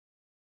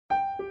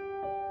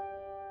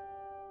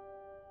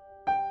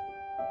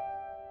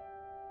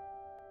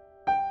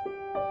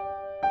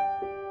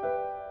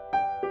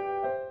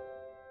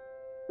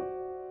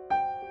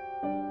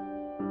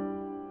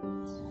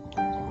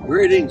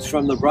Greetings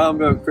from the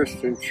Brownville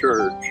Christian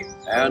Church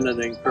and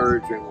an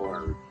encouraging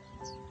word.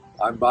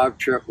 I'm Bob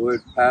Chitwood,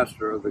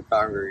 pastor of the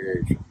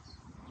congregation.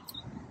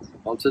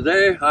 Well,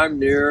 today I'm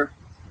near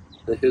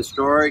the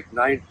historic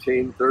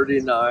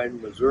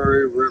 1939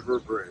 Missouri River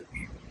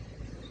Bridge,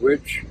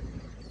 which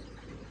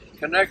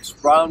connects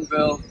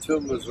Brownville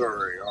to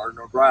Missouri or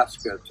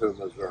Nebraska to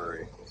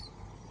Missouri.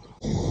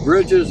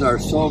 Bridges are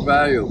so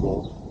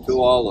valuable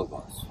to all of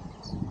us.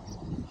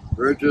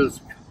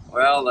 Bridges,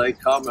 well, they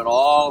come in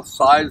all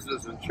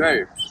sizes and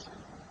shapes,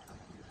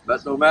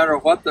 but no matter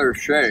what their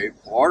shape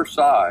or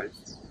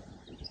size,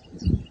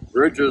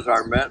 bridges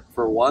are meant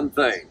for one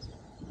thing: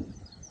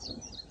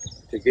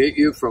 to get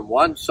you from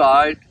one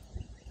side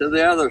to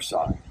the other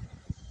side.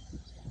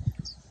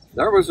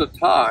 There was a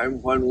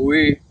time when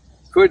we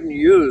couldn't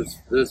use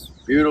this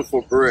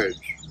beautiful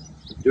bridge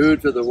due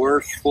to the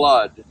worst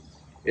flood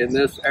in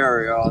this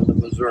area on the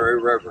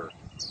Missouri River.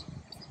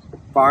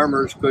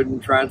 Farmers couldn't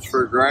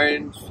transfer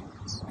grains.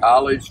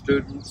 College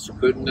students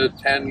couldn't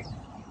attend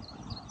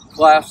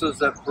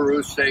classes at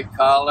Peru State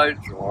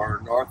College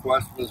or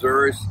Northwest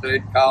Missouri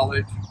State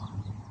College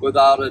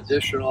without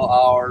additional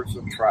hours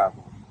of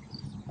travel.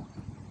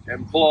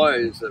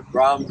 Employees at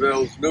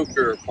Brownville's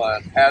nuclear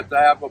plant had to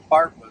have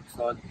apartments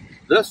on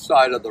this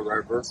side of the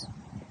river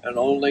and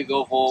only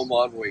go home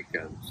on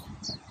weekends.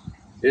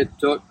 It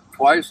took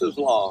twice as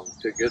long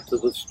to get to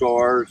the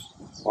stores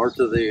or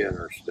to the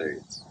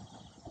interstate.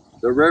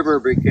 The river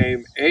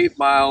became 8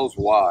 miles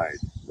wide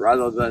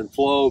rather than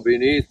flow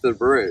beneath the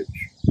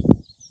bridge,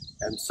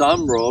 and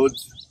some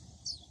roads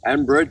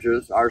and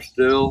bridges are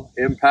still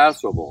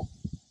impassable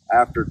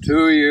after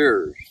 2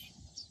 years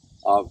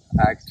of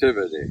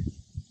activity.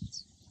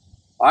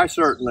 I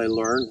certainly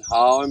learned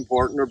how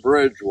important a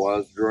bridge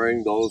was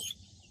during those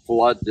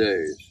flood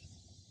days.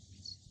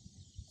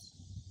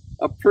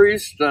 A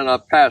priest and a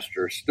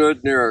pastor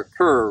stood near a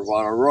curve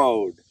on a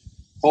road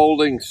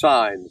holding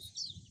signs.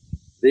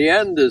 "The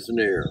end is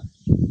near,"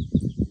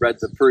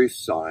 read the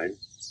priest's sign,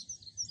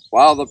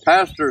 while the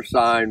pastor's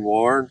sign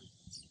warned,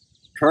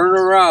 "Turn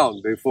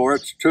around before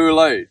it's too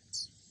late."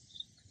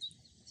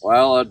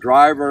 Well, a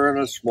driver in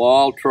a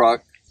small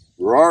truck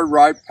roared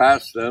right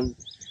past them,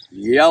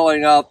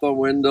 yelling out the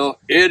window,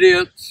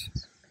 "Idiots!"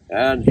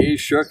 And he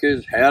shook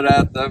his head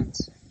at them,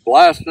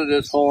 blasted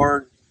his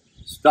horn,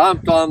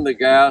 stomped on the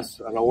gas,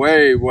 and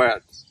away he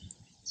went.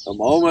 A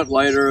moment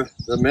later,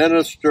 the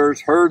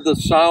ministers heard the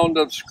sound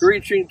of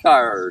screeching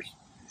tires,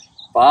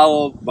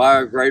 followed by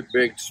a great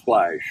big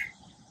splash.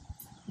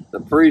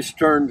 The priest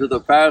turned to the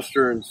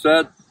pastor and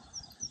said,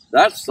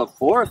 "That's the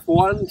fourth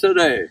one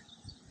today.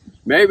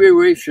 Maybe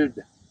we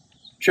should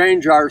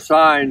change our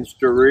signs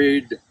to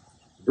read,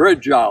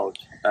 'Bridge out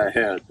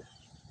ahead.'"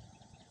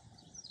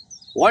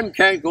 One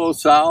can't go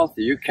south,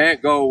 you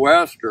can't go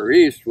west or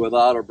east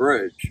without a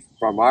bridge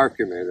from our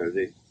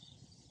community.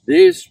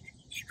 These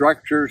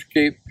structures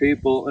keep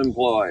people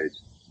employed,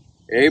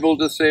 able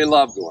to see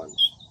loved ones,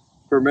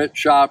 permit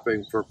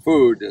shopping for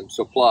food and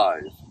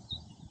supplies,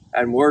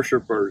 and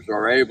worshipers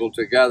are able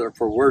to gather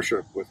for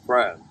worship with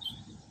friends.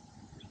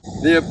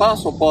 The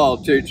Apostle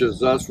Paul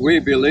teaches us we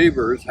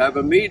believers have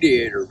a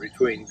mediator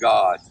between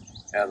God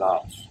and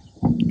us,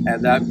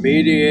 and that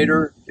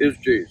mediator is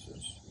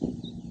Jesus.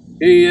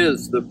 He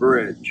is the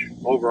bridge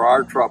over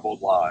our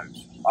troubled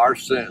lives, our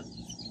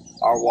sins,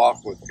 our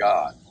walk with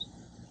God.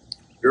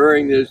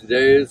 During these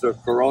days of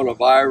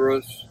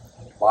coronavirus,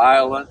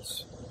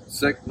 violence,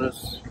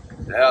 sickness,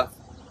 death,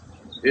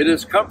 it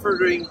is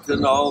comforting to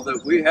know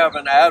that we have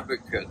an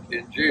advocate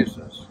in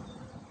Jesus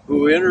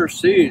who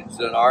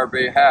intercedes in our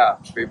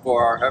behalf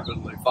before our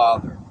Heavenly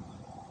Father.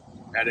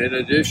 And in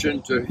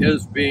addition to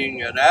his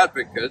being an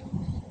advocate,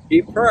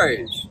 he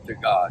prays to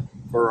God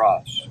for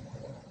us.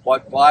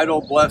 What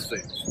vital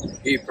blessings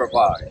he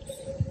provides.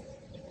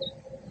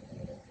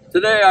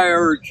 Today I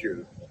urge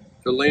you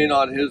to lean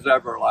on his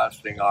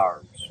everlasting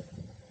arms,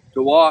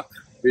 to walk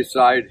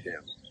beside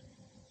him,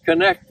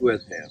 connect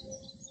with him,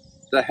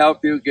 to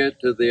help you get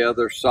to the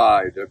other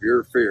side of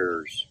your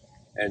fears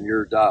and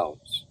your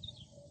doubts.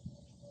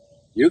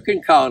 You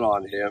can count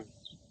on him.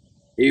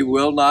 He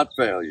will not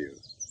fail you.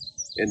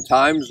 In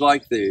times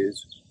like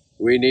these,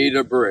 we need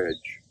a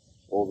bridge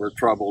over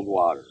troubled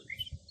waters.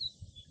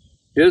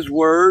 His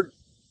word,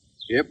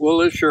 it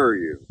will assure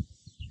you.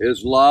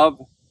 His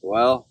love,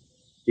 well,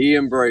 he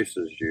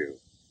embraces you.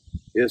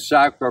 His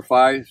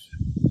sacrifice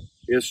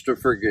is to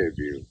forgive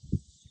you.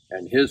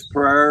 And his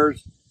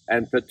prayers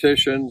and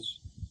petitions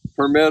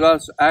permit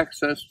us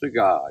access to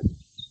God.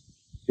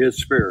 His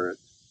Spirit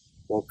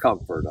will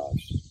comfort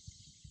us.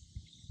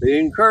 The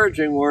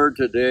encouraging word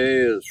today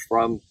is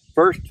from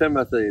 1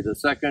 Timothy, the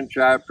 2nd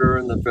chapter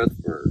and the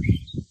 5th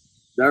verse.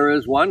 There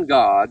is one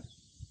God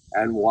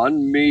and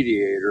one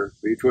mediator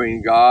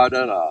between God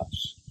and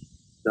us,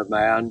 the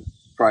man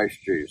Christ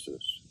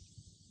Jesus.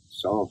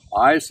 So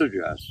I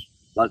suggest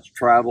let's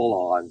travel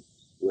on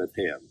with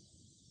him.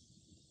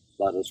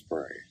 Let us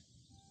pray.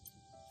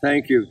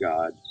 Thank you,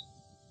 God,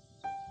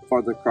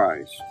 for the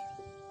Christ,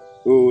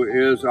 who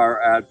is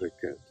our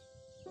advocate,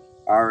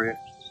 our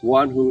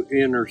one who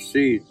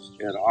intercedes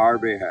in our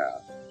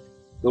behalf,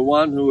 the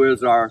one who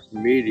is our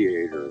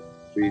mediator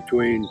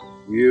between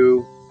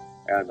you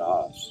and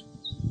us.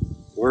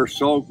 We're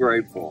so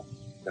grateful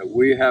that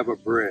we have a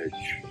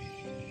bridge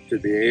to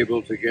be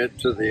able to get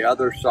to the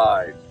other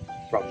side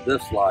from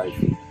this life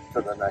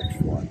to the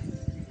next one.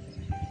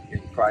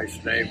 In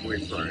Christ's name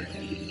we pray.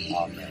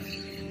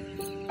 Amen.